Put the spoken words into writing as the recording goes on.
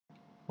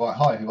Right,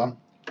 hi everyone.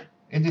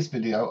 In this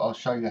video I'll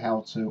show you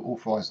how to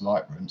authorise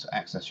Lightroom to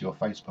access your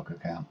Facebook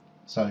account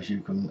so as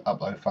you can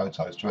upload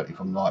photos directly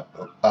from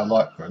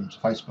Lightroom to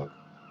Facebook.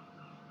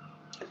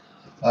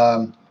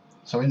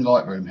 So in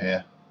Lightroom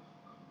here,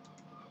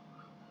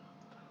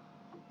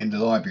 in the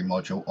library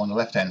module on the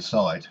left hand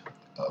side,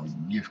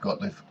 you've got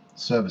the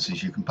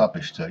services you can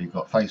publish to. You've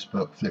got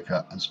Facebook,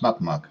 Flickr and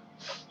SmugMug.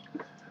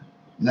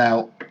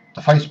 Now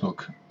the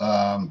Facebook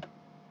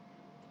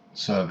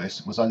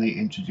service was only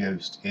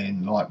introduced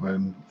in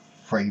Lightroom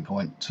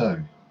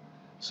 3.2.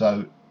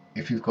 So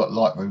if you've got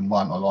Lightroom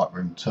 1 or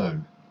Lightroom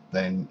 2,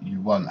 then you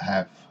won't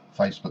have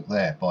Facebook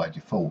there by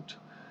default.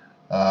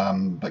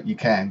 But you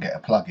can get a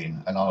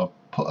plugin, and I'll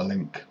put a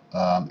link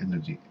in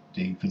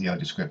the video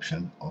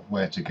description of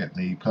where to get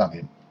the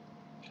plugin.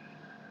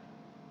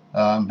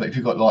 But if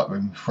you've got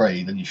Lightroom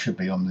 3, then you should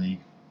be on the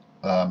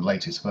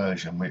latest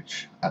version,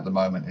 which at the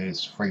moment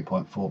is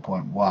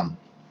 3.4.1.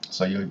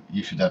 So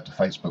you should have the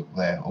Facebook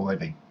there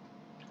already.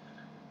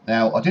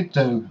 Now I did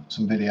do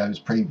some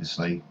videos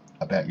previously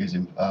about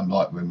using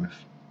Lightroom with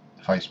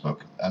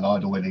Facebook, and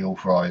I'd already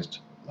authorised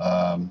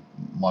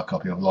my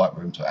copy of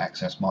Lightroom to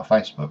access my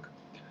Facebook.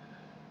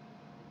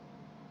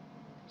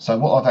 So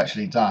what I've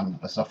actually done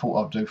is I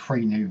thought I'd do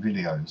 3 new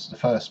videos, the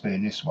first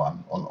being this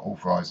one on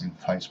authorising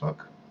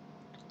Facebook,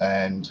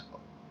 and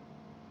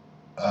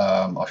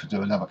I should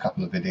do another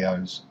couple of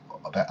videos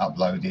about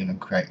uploading and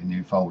creating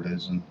new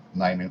folders and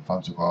naming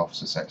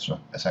photographs, etc,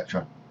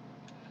 etc.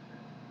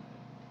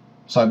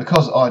 So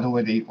because I'd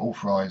already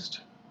authorised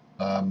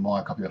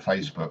my copy of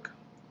Facebook,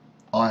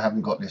 I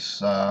haven't got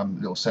this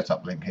little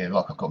setup link here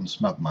like I've got on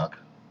SmugMug.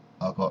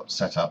 I've got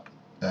setup,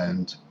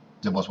 and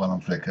there was one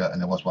on Flickr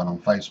and there was one on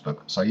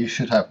Facebook. So you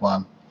should have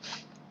one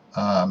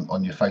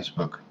on your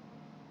Facebook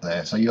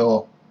there. So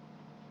you'll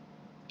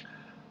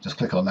just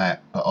click on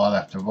that, but I'll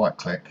have to right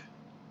click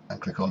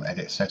and click on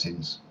edit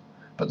settings.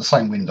 But the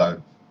same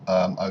window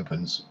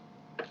opens.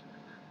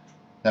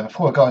 Now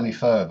before I go any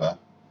further,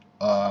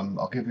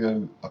 I'll give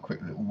you a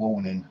quick little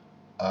warning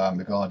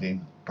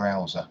regarding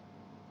browser.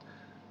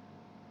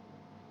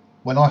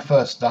 When I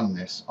first done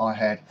this, I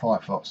had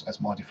Firefox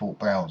as my default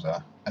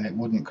browser, and it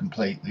wouldn't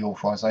complete the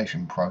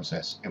authorization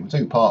process. It would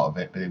do part of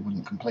it, but it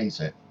wouldn't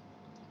complete it.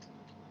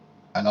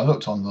 And I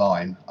looked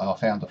online and I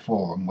found a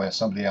forum where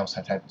somebody else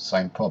had had the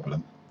same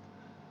problem,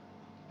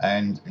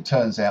 and it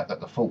turns out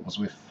that the fault was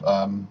with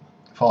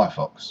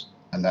Firefox,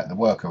 and that the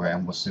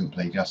workaround was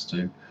simply just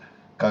to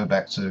go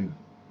back to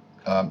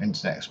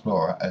Internet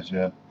Explorer as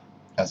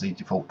the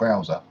default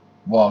browser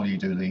while you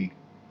do the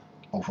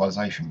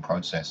authorization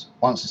process.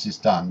 Once this is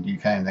done, you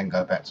can then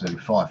go back to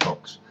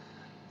Firefox.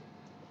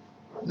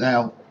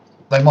 Now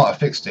they might have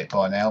fixed it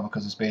by now,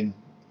 because there's been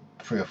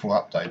 3 or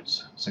 4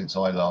 updates since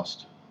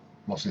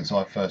since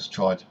I first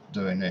tried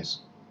doing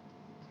this.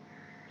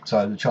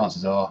 So the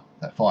chances are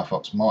that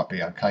Firefox might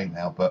be okay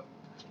now, but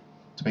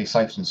to be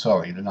safe than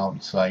sorry, then I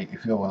would say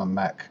if you're on a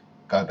Mac,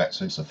 go back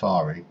to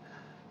Safari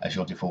as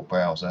your default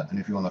browser, and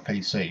if you're on a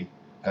PC,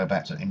 go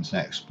back to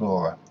Internet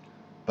Explorer,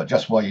 but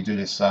just while you do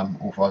this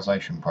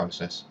authorization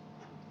process.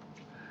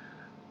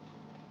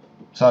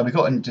 So we've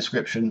got in the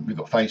description, we've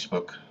got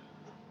Facebook.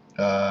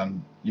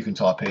 You can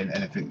type in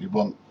anything you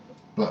want,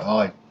 but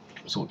I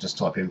sort of just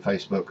type in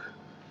Facebook.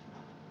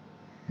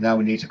 Now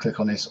we need to click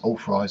on this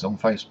authorize on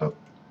Facebook.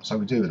 So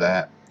we do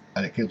that,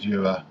 and it gives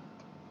you a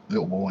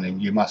little warning: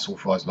 you must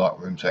authorize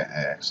Lightroom to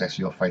access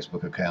your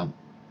Facebook account.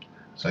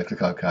 So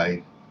click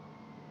OK.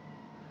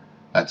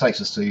 That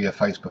takes us to your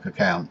Facebook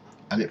account,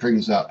 and it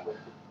brings up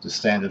the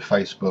standard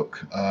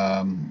Facebook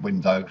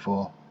window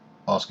for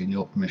asking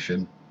your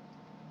permission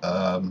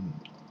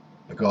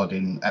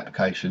regarding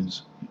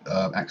applications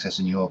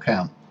accessing your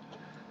account.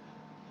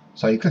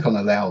 So you click on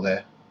allow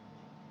there,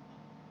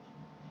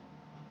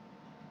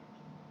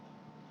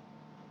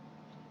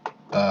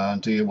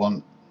 do you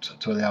want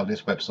to allow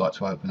this website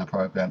to open a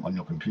program on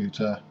your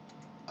computer?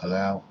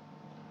 Allow.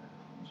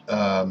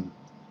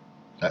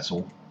 That's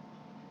all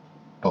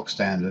bog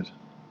standard,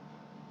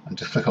 and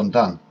just click on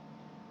done,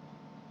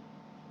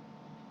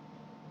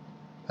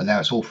 and now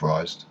it's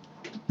authorized.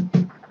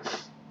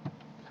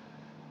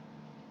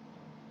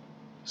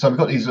 So we've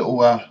got these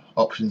little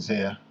options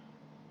here.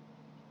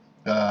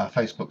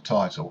 Facebook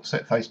title,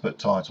 set Facebook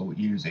title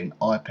using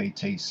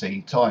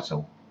IPTC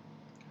title.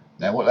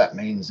 Now what that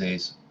means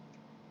is,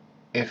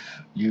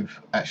 if you've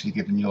actually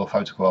given your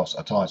photographs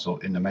a title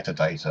in the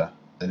metadata,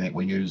 then it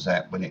will use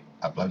that when it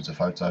uploads a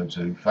photo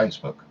to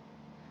Facebook.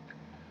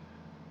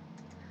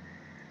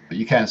 But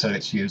you can set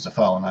it to use the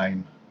file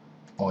name,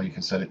 or you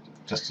can set it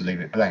just to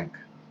leave it blank,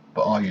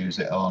 but I use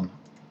it on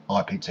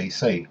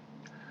IPTC.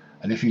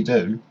 And if you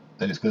do,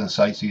 then it's going to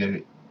say to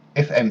you,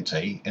 if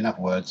empty, in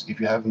other words, if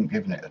you haven't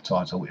given it a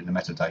title in the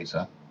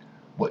metadata,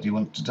 what do you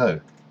want to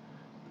do?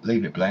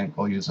 Leave it blank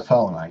or use the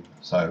file name.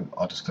 So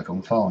I'll just click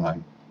on file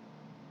name.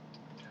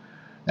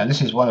 Now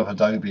this is one of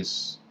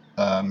Adobe's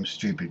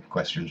stupid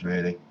questions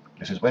really.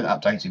 It says, when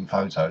updating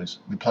photos,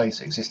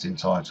 replace existing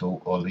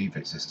title or leave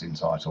existing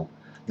title.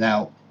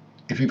 Now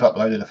if you've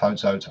uploaded a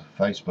photo to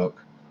Facebook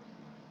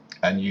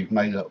and you've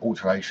made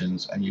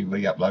alterations and you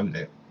re-upload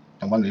it,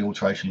 and one of the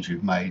alterations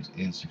you've made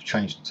is you've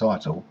changed the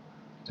title,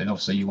 then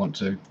obviously you want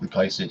to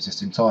replace the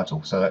existing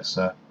title. So that's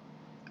a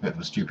bit of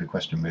a stupid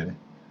question, really.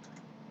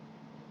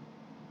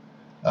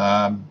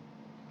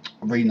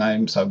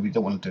 Rename, so we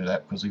don't want to do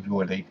that because we've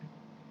already,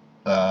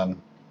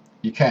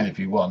 you can if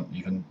you want,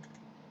 you can,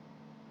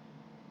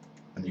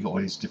 and you've got all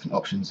these different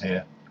options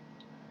here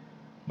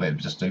where we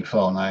just do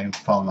file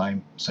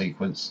name,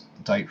 sequence,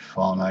 date,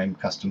 file name,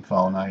 custom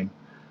file name,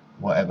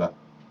 whatever.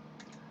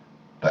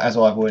 But as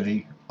I've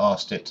already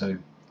asked it to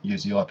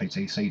use the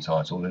IPTC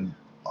title, then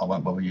I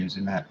won't bother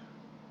using that.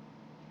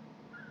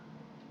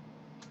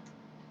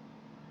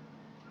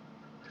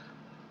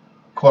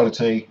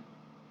 Quality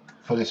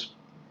for this,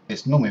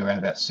 it's normally around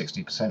about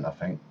 60%, I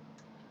think.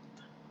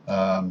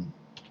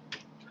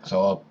 So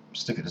I'll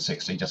stick it to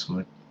 60 just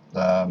for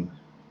the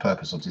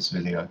purpose of this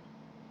video.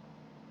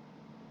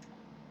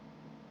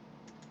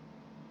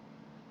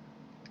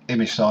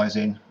 Image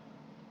sizing,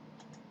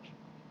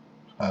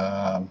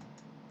 on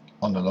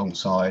the long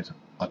side,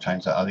 I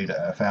change that, I leave it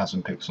at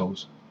 1000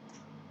 pixels.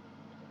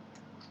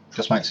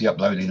 Just makes the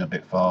uploading a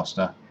bit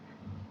faster.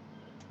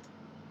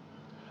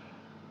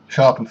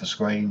 Sharpen for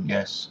screen,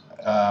 yes.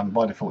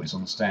 By default it's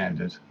on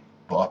standard,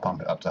 but I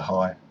pump it up to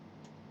high.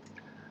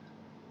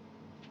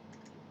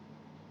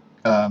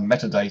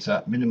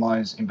 Metadata,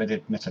 minimize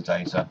embedded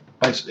metadata.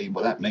 Basically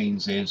what that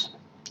means is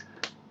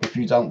if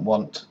you don't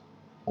want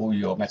all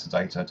your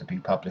metadata to be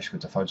published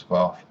with the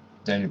photograph,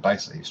 then it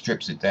basically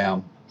strips it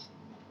down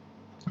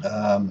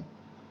to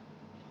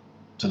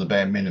the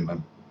bare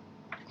minimum.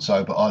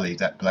 So, but I leave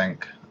that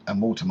blank.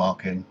 And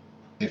watermarking,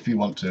 if you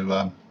want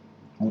to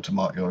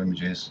watermark your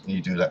images, you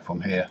do that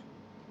from here.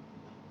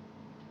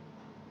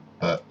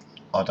 But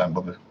I don't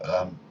bother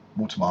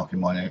watermarking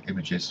my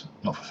images,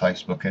 not for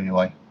Facebook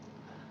anyway.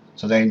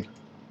 So then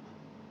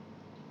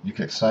you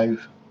click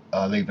save,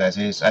 leave as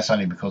is. That's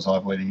only because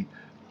I've already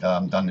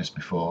done this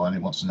before, and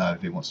it wants to know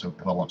if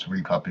I want to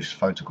republish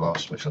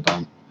photographs, which I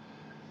don't.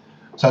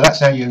 So that's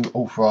how you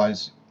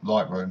authorize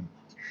Lightroom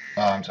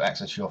to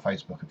access your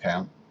Facebook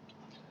account.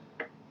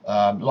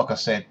 Like I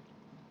said,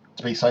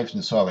 to be safe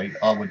than sorry,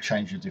 I would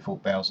change your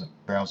default browser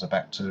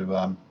back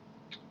to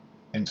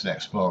Internet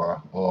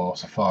Explorer or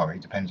Safari,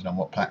 depending on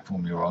what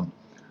platform you're on.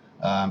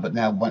 But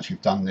now, once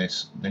you've done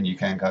this, then you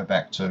can go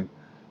back to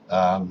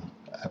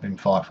having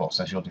Firefox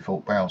as your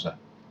default browser.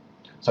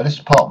 So this is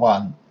part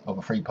one of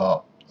a three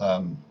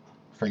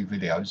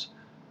videos,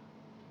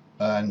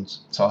 and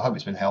so I hope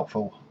it's been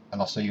helpful,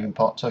 and I'll see you in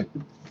part two.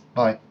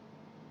 Bye.